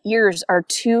tail and the ears are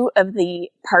two of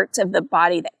the parts of the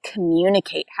body that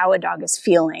communicate how a dog is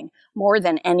feeling more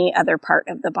than any other part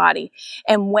of the body.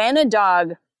 And when a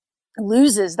dog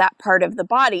loses that part of the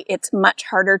body, it's much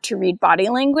harder to read body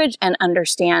language and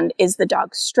understand, is the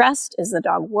dog stressed? Is the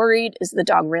dog worried? Is the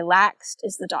dog relaxed?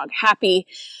 Is the dog happy?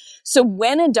 So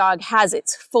when a dog has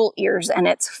its full ears and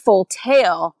its full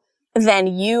tail, then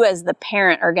you as the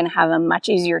parent are going to have a much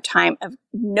easier time of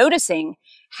noticing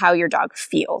how your dog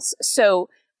feels. So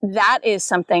that is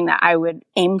something that I would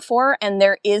aim for. And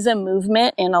there is a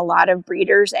movement in a lot of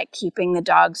breeders at keeping the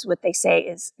dogs, what they say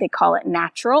is, they call it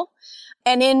natural.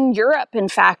 And in Europe, in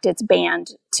fact, it's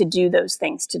banned to do those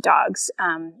things to dogs,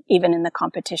 even in the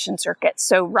competition circuit.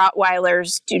 So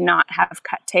Rottweilers do not have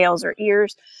cut tails or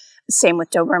ears. Same with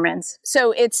Dobermans.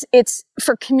 So it's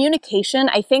for communication.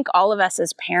 I think all of us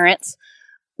as parents,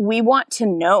 we want to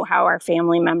know how our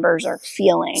family members are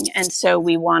feeling. And so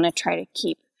we want to try to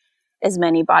keep as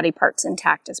many body parts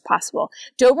intact as possible.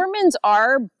 Dobermans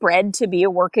are bred to be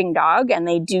a working dog, and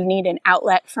they do need an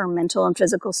outlet for mental and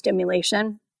physical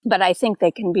stimulation. But I think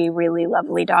they can be really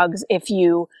lovely dogs.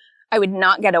 I would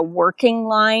not get a working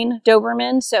line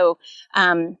Doberman. So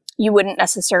you wouldn't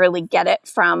necessarily get it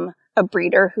from a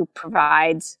breeder who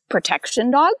provides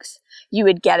protection dogs. You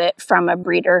would get it from a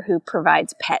breeder who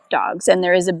provides pet dogs. And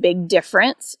there is a big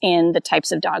difference in the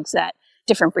types of dogs that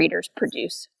different breeders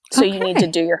produce. So you need to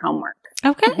do your homework.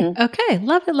 Okay. Mm-hmm. Okay.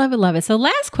 Love it. So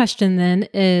last question then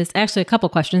is actually a couple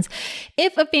questions.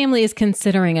 If a family is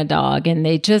considering a dog and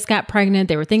they just got pregnant,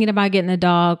 they were thinking about getting a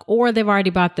dog, or they've already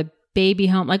brought the baby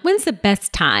home, like when's the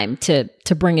best time to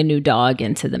bring a new dog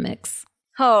into the mix?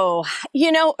 Oh,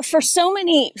 for so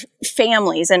many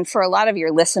families and for a lot of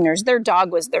your listeners, their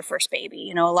dog was their first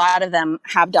baby. A lot of them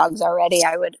have dogs already,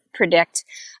 I would predict.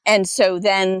 And so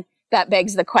then that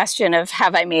begs the question of,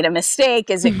 have I made a mistake?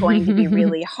 Is it going to be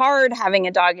really hard having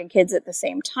a dog and kids at the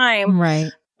same time?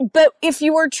 Right. But if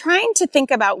you were trying to think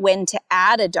about when to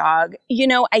add a dog,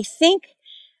 I think,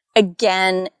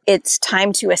 again, it's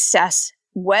time to assess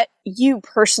what you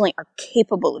personally are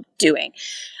capable of doing.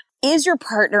 Is your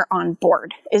partner on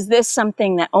board? Is this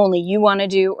something that only you want to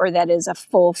do, or that is a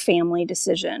full family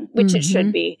decision, which it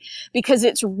should be? Because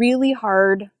it's really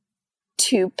hard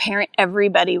to parent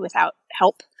everybody without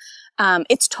help.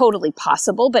 It's totally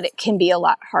possible, but it can be a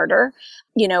lot harder.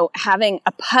 Having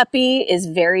a puppy is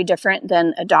very different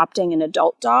than adopting an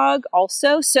adult dog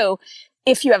also. So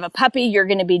if you have a puppy, you're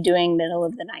going to be doing middle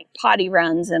of the night potty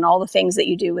runs and all the things that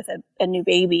you do with a new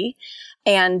baby.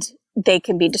 And they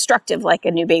can be destructive like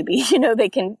a new baby. They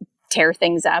can tear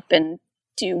things up and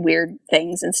do weird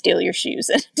things and steal your shoes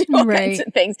and do all kinds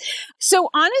of things. So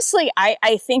honestly,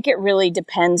 I think it really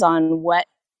depends on what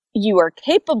you are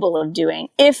capable of doing.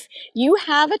 If you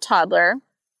have a toddler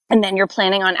and then you're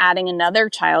planning on adding another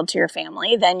child to your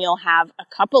family, then you'll have a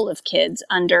couple of kids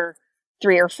under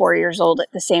 3 or 4 years old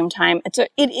at the same time.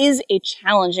 It is a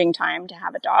challenging time to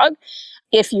have a dog.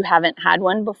 If you haven't had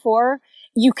one before,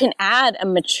 you can add a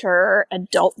mature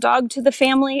adult dog to the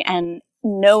family and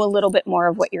know a little bit more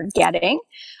of what you're getting.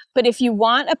 But if you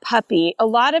want a puppy, a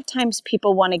lot of times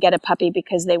people want to get a puppy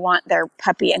because they want their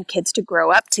puppy and kids to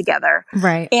grow up together.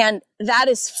 Right. And that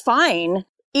is fine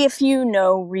if you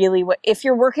know really if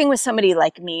you're working with somebody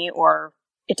like me, or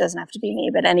it doesn't have to be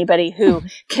me, but anybody who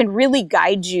can really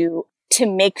guide you to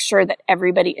make sure that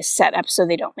everybody is set up so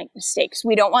they don't make mistakes.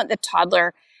 We don't want the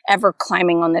toddler ever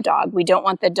climbing on the dog. We don't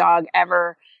want the dog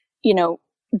ever,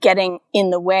 getting in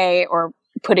the way or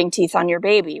putting teeth on your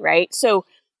baby, right? So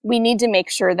we need to make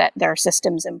sure that there are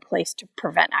systems in place to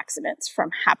prevent accidents from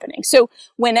happening. So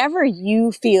whenever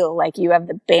you feel like you have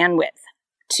the bandwidth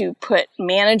to put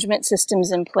management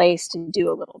systems in place, to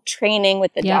do a little training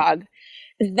with the dog,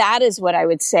 that is what I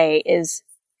would say is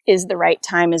the right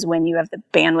time, is when you have the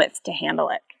bandwidth to handle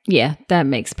it. Yeah, that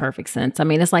makes perfect sense. I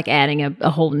mean, it's like adding a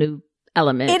whole new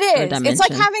element. It is. It's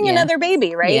like having another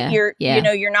baby, right?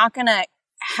 Yeah. You're not going to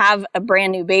have a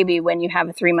brand new baby when you have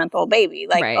a 3-month-old baby.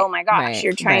 Like, oh my gosh,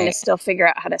 you're trying to still figure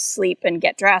out how to sleep and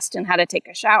get dressed and how to take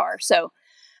a shower. So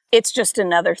it's just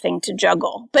another thing to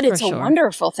juggle, but it's a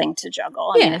wonderful thing to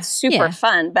juggle. I mean, it's super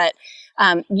fun, but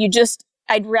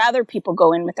I'd rather people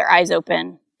go in with their eyes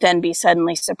open than be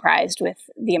suddenly surprised with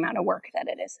the amount of work that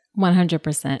it is.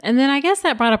 100%. And then I guess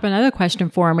that brought up another question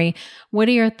for me. What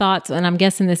are your thoughts, and I'm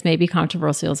guessing this may be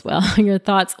controversial as well, your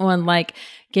thoughts on like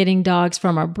getting dogs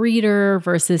from a breeder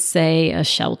versus, say, a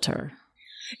shelter?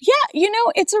 Yeah,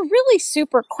 it's a really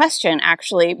super question,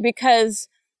 actually, because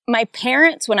my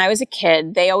parents, when I was a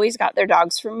kid, they always got their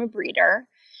dogs from a breeder.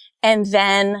 And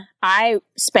then I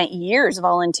spent years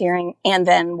volunteering and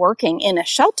then working in a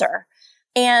shelter.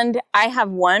 And I have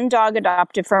one dog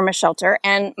adopted from a shelter,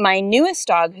 and my newest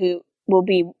dog, who will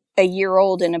be a year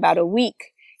old in about a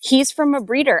week, he's from a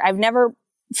breeder. I've never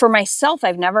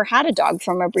had a dog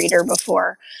from a breeder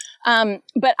before.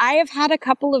 But I have had a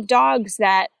couple of dogs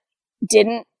that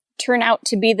didn't turn out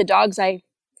to be the dogs I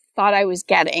thought I was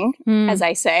getting, as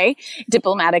I say,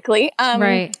 diplomatically.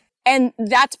 And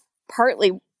that's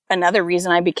partly another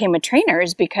reason I became a trainer,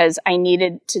 is because I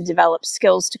needed to develop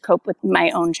skills to cope with my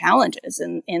own challenges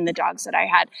in the dogs that I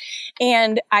had.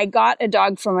 And I got a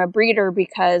dog from a breeder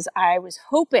because I was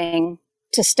hoping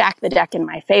to stack the deck in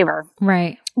my favor,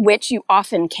 which you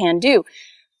often can do.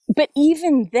 But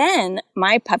even then,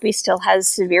 my puppy still has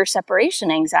severe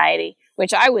separation anxiety,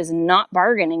 which I was not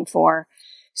bargaining for.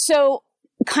 So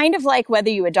kind of like whether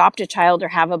you adopt a child or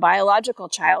have a biological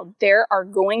child, there are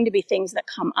going to be things that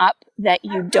come up that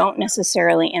you don't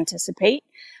necessarily anticipate.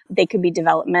 They could be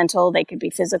developmental, they could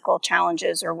be physical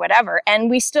challenges or whatever. And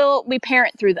we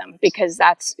parent through them because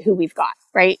that's who we've got,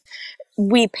 right?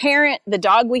 We parent the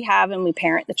dog we have and we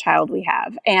parent the child we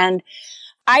have. And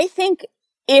I think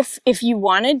if you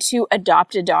wanted to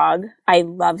adopt a dog, I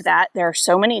love that. There are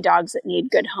so many dogs that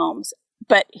need good homes.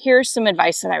 But here's some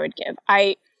advice that I would give.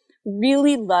 I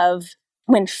really love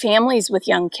when families with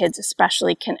young kids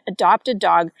especially can adopt a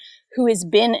dog who has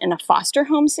been in a foster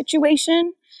home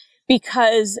situation,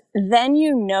 because then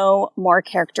you know more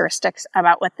characteristics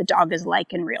about what the dog is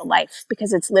like in real life,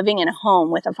 because it's living in a home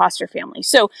with a foster family.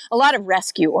 So a lot of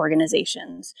rescue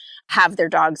organizations have their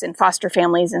dogs in foster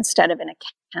families instead of in a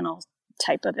kennel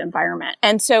type of environment.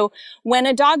 And so when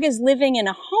a dog is living in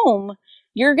a home,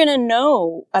 you're going to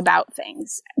know about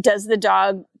things. Does the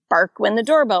dog bark when the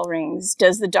doorbell rings?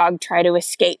 Does the dog try to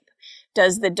escape?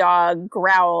 Does the dog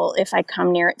growl if I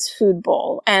come near its food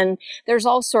bowl? And there's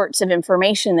all sorts of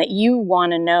information that you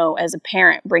want to know as a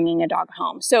parent bringing a dog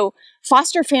home. So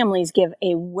foster families give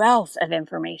a wealth of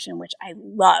information, which I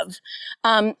love.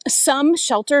 Some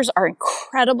shelters are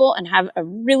incredible and have a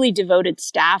really devoted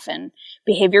staff and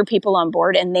behavior people on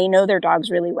board, and they know their dogs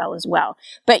really well as well.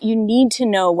 But you need to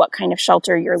know what kind of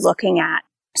shelter you're looking at.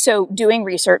 So doing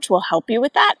research will help you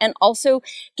with that. And also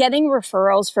getting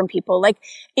referrals from people. Like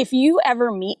if you ever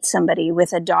meet somebody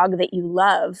with a dog that you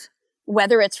love,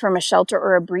 whether it's from a shelter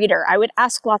or a breeder, I would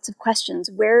ask lots of questions.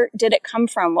 Where did it come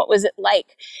from? What was it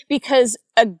like? Because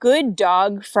a good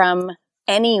dog from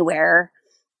anywhere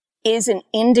is an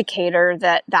indicator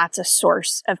that that's a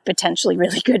source of potentially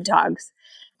really good dogs.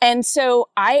 And so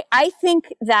I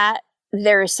think that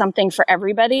there is something for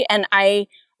everybody. And I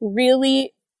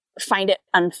really find it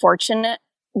unfortunate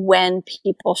when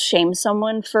people shame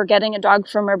someone for getting a dog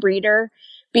from a breeder,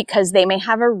 because they may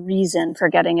have a reason for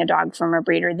getting a dog from a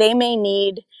breeder. They may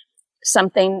need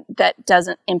something that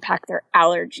doesn't impact their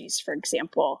allergies, for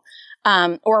example,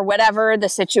 or whatever the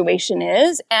situation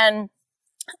is. And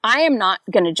I am not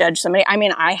going to judge somebody. I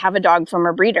mean, I have a dog from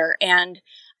a breeder, and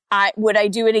would I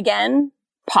do it again?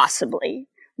 Possibly.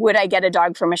 Would I get a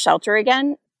dog from a shelter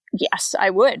again? Yes, I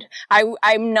would.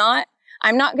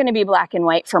 I'm not going to be black and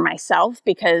white for myself,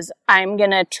 because I'm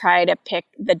going to try to pick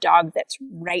the dog that's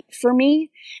right for me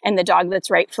and the dog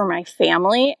that's right for my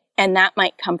family. And that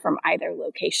might come from either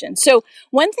location. So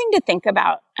one thing to think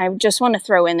about, I just want to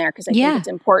throw in there because I think it's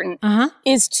important,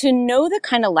 is to know the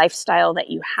kind of lifestyle that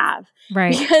you have.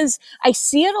 Right. Because I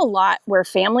see it a lot where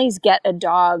families get a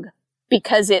dog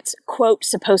because it's, quote,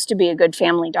 supposed to be a good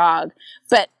family dog,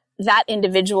 but that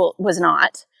individual was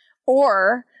not.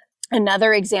 Or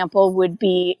another example would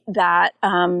be that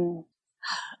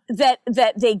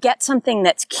that they get something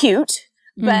that's cute,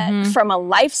 but from a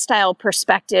lifestyle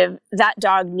perspective, that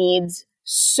dog needs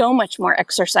so much more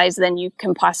exercise than you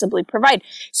can possibly provide.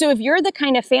 So if you're the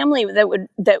kind of family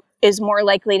that is more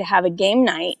likely to have a game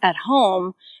night at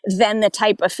home than the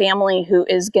type of family who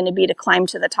is going to be to climb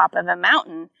to the top of a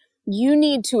mountain, you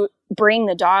need to bring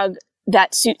the dog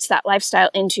that suits that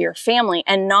lifestyle into your family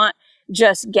and not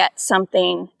just get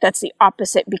something that's the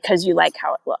opposite because you like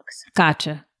how it looks.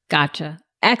 Gotcha.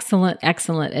 Excellent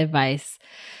advice.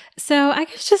 So I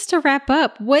guess just to wrap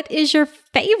up, what is your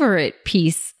favorite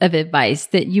piece of advice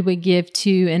that you would give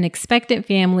to an expectant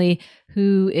family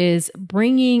who is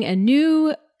bringing a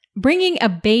new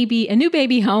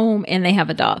baby home and they have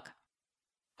a dog?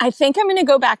 I think I'm going to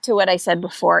go back to what I said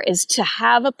before, is to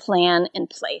have a plan in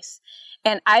place.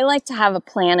 And I like to have a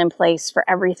plan in place for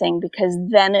everything, because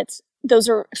then those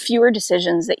are fewer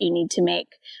decisions that you need to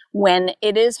make when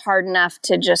it is hard enough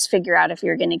to just figure out if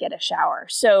you're going to get a shower.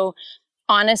 So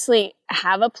honestly,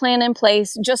 have a plan in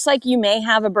place, just like you may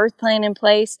have a birth plan in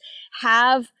place.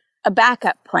 Have a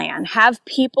backup plan. Have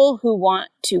people who want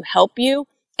to help you.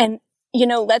 And,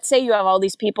 let's say you have all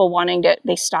these people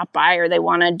they stop by or they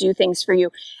want to do things for you.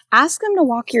 Ask them to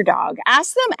walk your dog.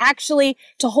 Ask them actually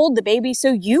to hold the baby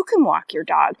so you can walk your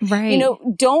dog. Right.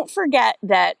 Don't forget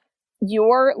that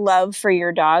your love for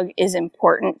your dog is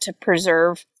important to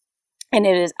preserve, and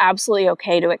it is absolutely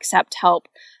okay to accept help,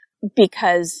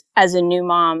 because as a new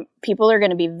mom, people are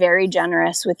going to be very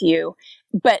generous with you,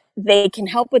 but they can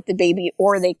help with the baby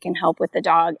or they can help with the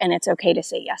dog, and it's okay to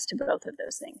say yes to both of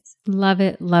those things. Love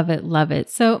it.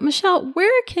 So, Michelle,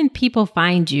 where can people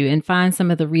find you and find some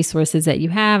of the resources that you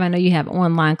have? I know you have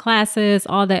online classes,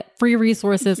 all that free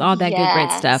resources, all that good,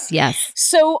 great stuff. Yes.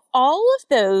 So all of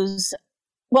those,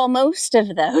 most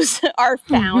of those are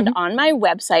found on my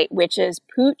website, which is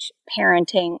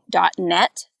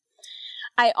poochparenting.net.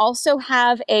 I also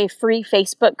have a free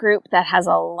Facebook group that has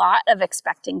a lot of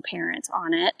expecting parents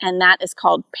on it, and that is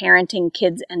called Parenting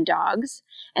Kids and Dogs.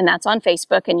 And that's on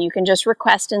Facebook, and you can just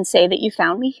request and say that you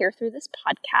found me here through this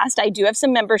podcast. I do have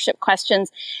some membership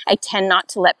questions. I tend not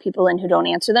to let people in who don't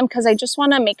answer them, because I just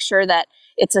want to make sure that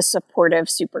it's a supportive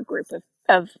super group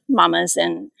of mamas,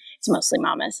 and it's mostly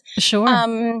mamas. Sure.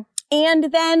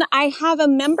 And then I have a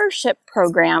membership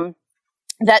program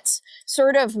that's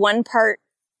sort of one part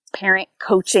parent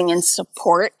coaching and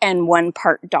support and one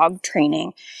part dog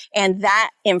training. And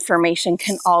that information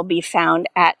can all be found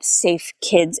at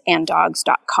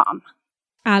safekidsanddogs.com.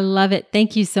 I love it.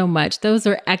 Thank you so much. Those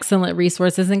are excellent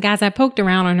resources. And guys, I poked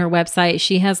around on her website.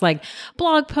 She has like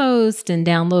blog posts and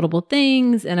downloadable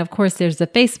things. And of course, there's the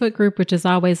Facebook group, which is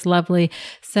always lovely.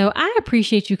 So I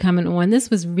appreciate you coming on. This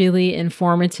was really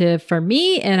informative for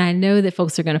me, and I know that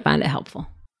folks are going to find it helpful.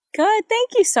 Good.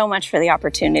 Thank you so much for the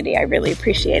opportunity. I really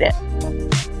appreciate it.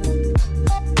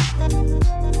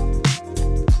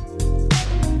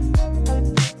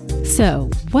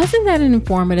 So, wasn't that an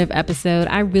informative episode?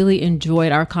 I really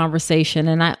enjoyed our conversation,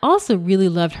 and I also really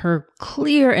loved her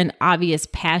clear and obvious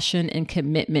passion and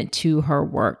commitment to her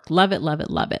work. Love it, love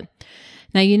it, love it.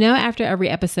 Now, after every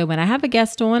episode, when I have a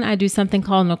guest on, I do something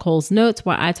called Nicole's Notes,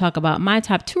 where I talk about my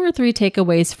top 2 or 3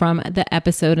 takeaways from the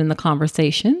episode and the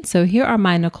conversation. So here are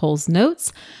my Nicole's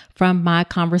Notes from my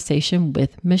conversation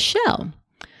with Michelle.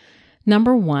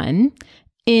 Number 1,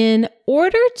 in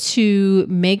order to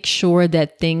make sure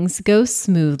that things go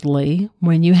smoothly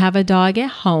when you have a dog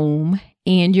at home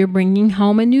and you're bringing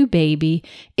home a new baby,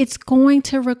 it's going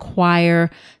to require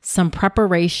some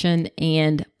preparation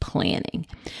and planning.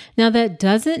 Now, that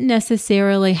doesn't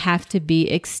necessarily have to be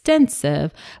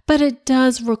extensive, but it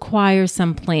does require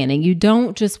some planning. You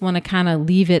don't just want to kind of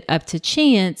leave it up to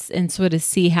chance and sort of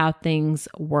see how things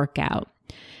work out.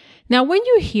 Now, when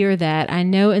you hear that, I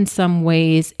know in some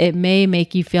ways it may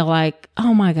make you feel like,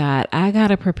 oh my God, I got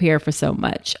to prepare for so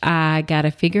much. I got to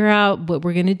figure out what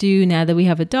we're going to do now that we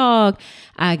have a dog.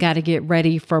 I got to get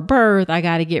ready for birth. I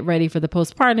got to get ready for the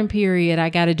postpartum period. I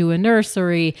got to do a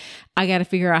nursery. I got to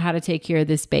figure out how to take care of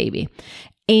this baby.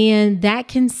 And that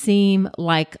can seem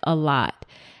like a lot,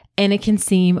 and it can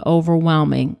seem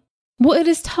overwhelming. Well, it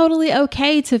is totally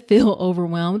okay to feel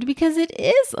overwhelmed because it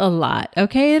is a lot,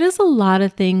 okay? It is a lot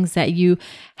of things that you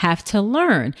have to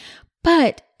learn,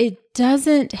 but it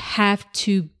doesn't have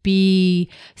to be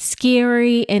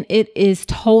scary, and it is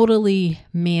totally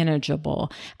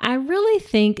manageable. I really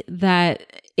think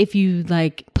that if you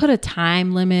put a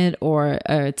time limit or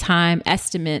a time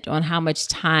estimate on how much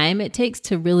time it takes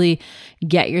to really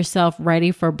get yourself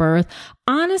ready for birth,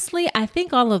 honestly, I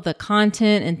think all of the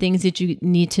content and things that you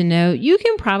need to know, you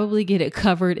can probably get it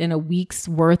covered in a week's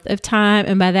worth of time.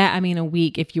 And by that, I mean a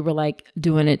week if you were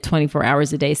doing it 24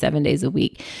 hours a day, 7 days a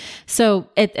week. So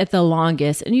at the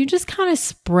longest, and you just kind of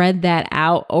spread that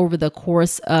out over the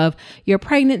course of your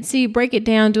pregnancy, break it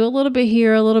down, do a little bit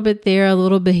here, a little bit there, a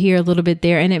little bit here, a little bit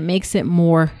there, and it makes it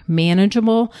more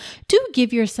manageable. Do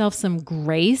give yourself some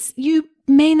grace. You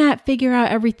may not figure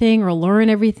out everything or learn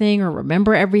everything or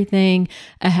remember everything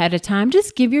ahead of time.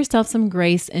 Just give yourself some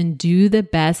grace and do the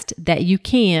best that you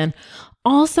can.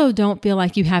 Also, don't feel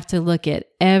like you have to look at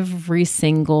every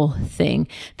single thing.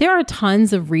 There are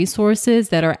tons of resources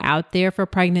that are out there for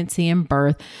pregnancy and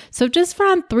birth. So just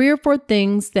find 3 or 4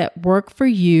 things that work for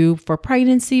you for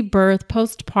pregnancy, birth,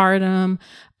 postpartum,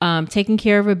 taking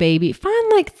care of a baby.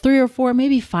 Find 3 or 4,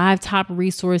 maybe 5 top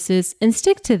resources and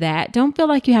stick to that. Don't feel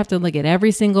like you have to look at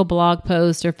every single blog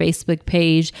post or Facebook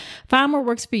page. Find what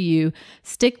works for you,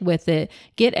 stick with it,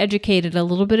 get educated a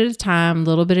little bit at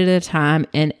a time,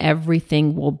 and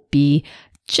everything will be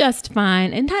just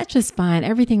fine. And not just fine,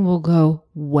 everything will go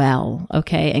well,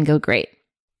 okay, and go great.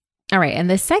 All right. And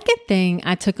the second thing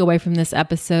I took away from this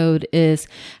episode is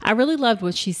I really loved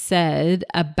what she said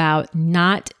about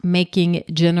not making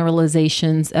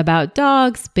generalizations about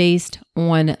dogs based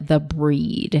on the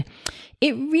breed.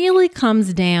 It really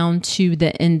comes down to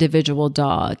the individual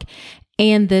dog.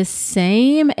 And the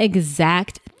same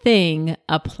exact thing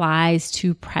applies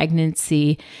to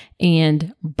pregnancy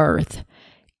and birth.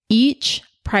 Each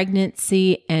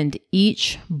pregnancy and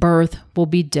each birth will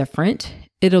be different.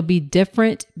 It'll be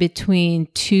different between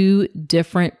 2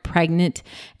 different pregnant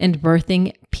and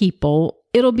birthing people.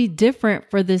 It'll be different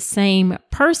for the same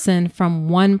person from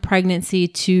one pregnancy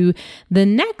to the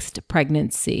next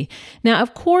pregnancy. Now,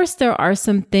 of course, there are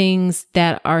some things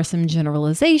that are some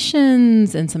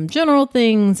generalizations and some general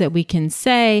things that we can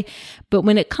say, but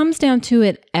when it comes down to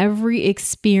it, every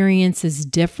experience is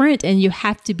different, and you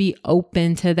have to be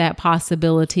open to that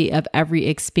possibility of every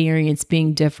experience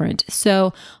being different.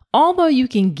 So, although you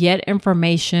can get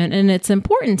information, and it's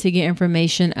important to get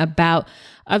information about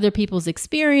other people's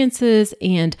experiences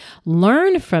and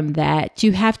learn from that,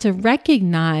 you have to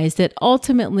recognize that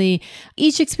ultimately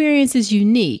each experience is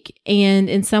unique. And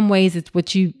in some ways, it's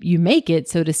what you make it,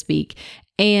 so to speak.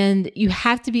 And you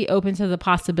have to be open to the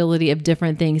possibility of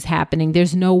different things happening.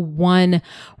 There's no one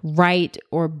right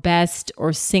or best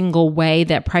or single way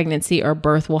that pregnancy or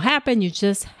birth will happen. You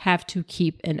just have to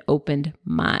keep an open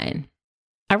mind.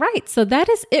 All right, so that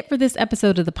is it for this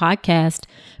episode of the podcast.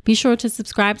 Be sure to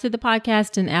subscribe to the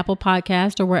podcast in Apple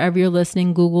Podcast or wherever you're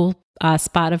listening, Google,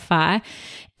 Spotify.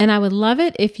 And I would love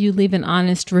it if you leave an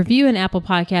honest review in Apple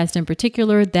Podcast in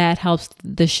particular. That helps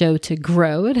the show to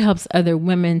grow. It helps other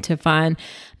women to find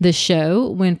the show.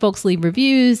 When folks leave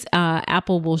reviews,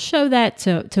 Apple will show that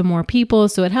to more people.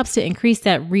 So it helps to increase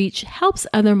that reach, helps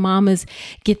other mamas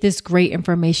get this great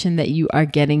information that you are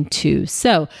getting too.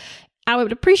 So I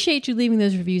would appreciate you leaving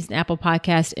those reviews in Apple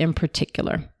Podcast in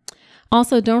particular.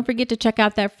 Also, don't forget to check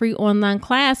out that free online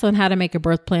class on how to make a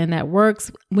birth plan that works.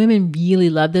 Women really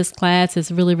love this class.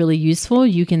 It's really, really useful.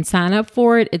 You can sign up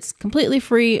for it. It's completely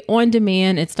free on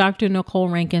demand. It's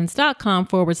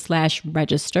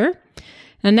drnicolerankins.com/register.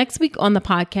 Now, next week on the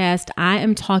podcast, I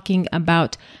am talking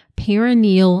about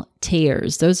perineal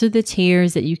tears. Those are the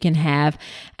tears that you can have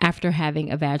after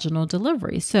having a vaginal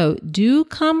delivery. So do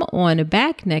come on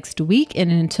back next week.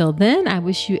 And until then, I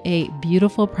wish you a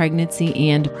beautiful pregnancy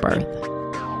and birth.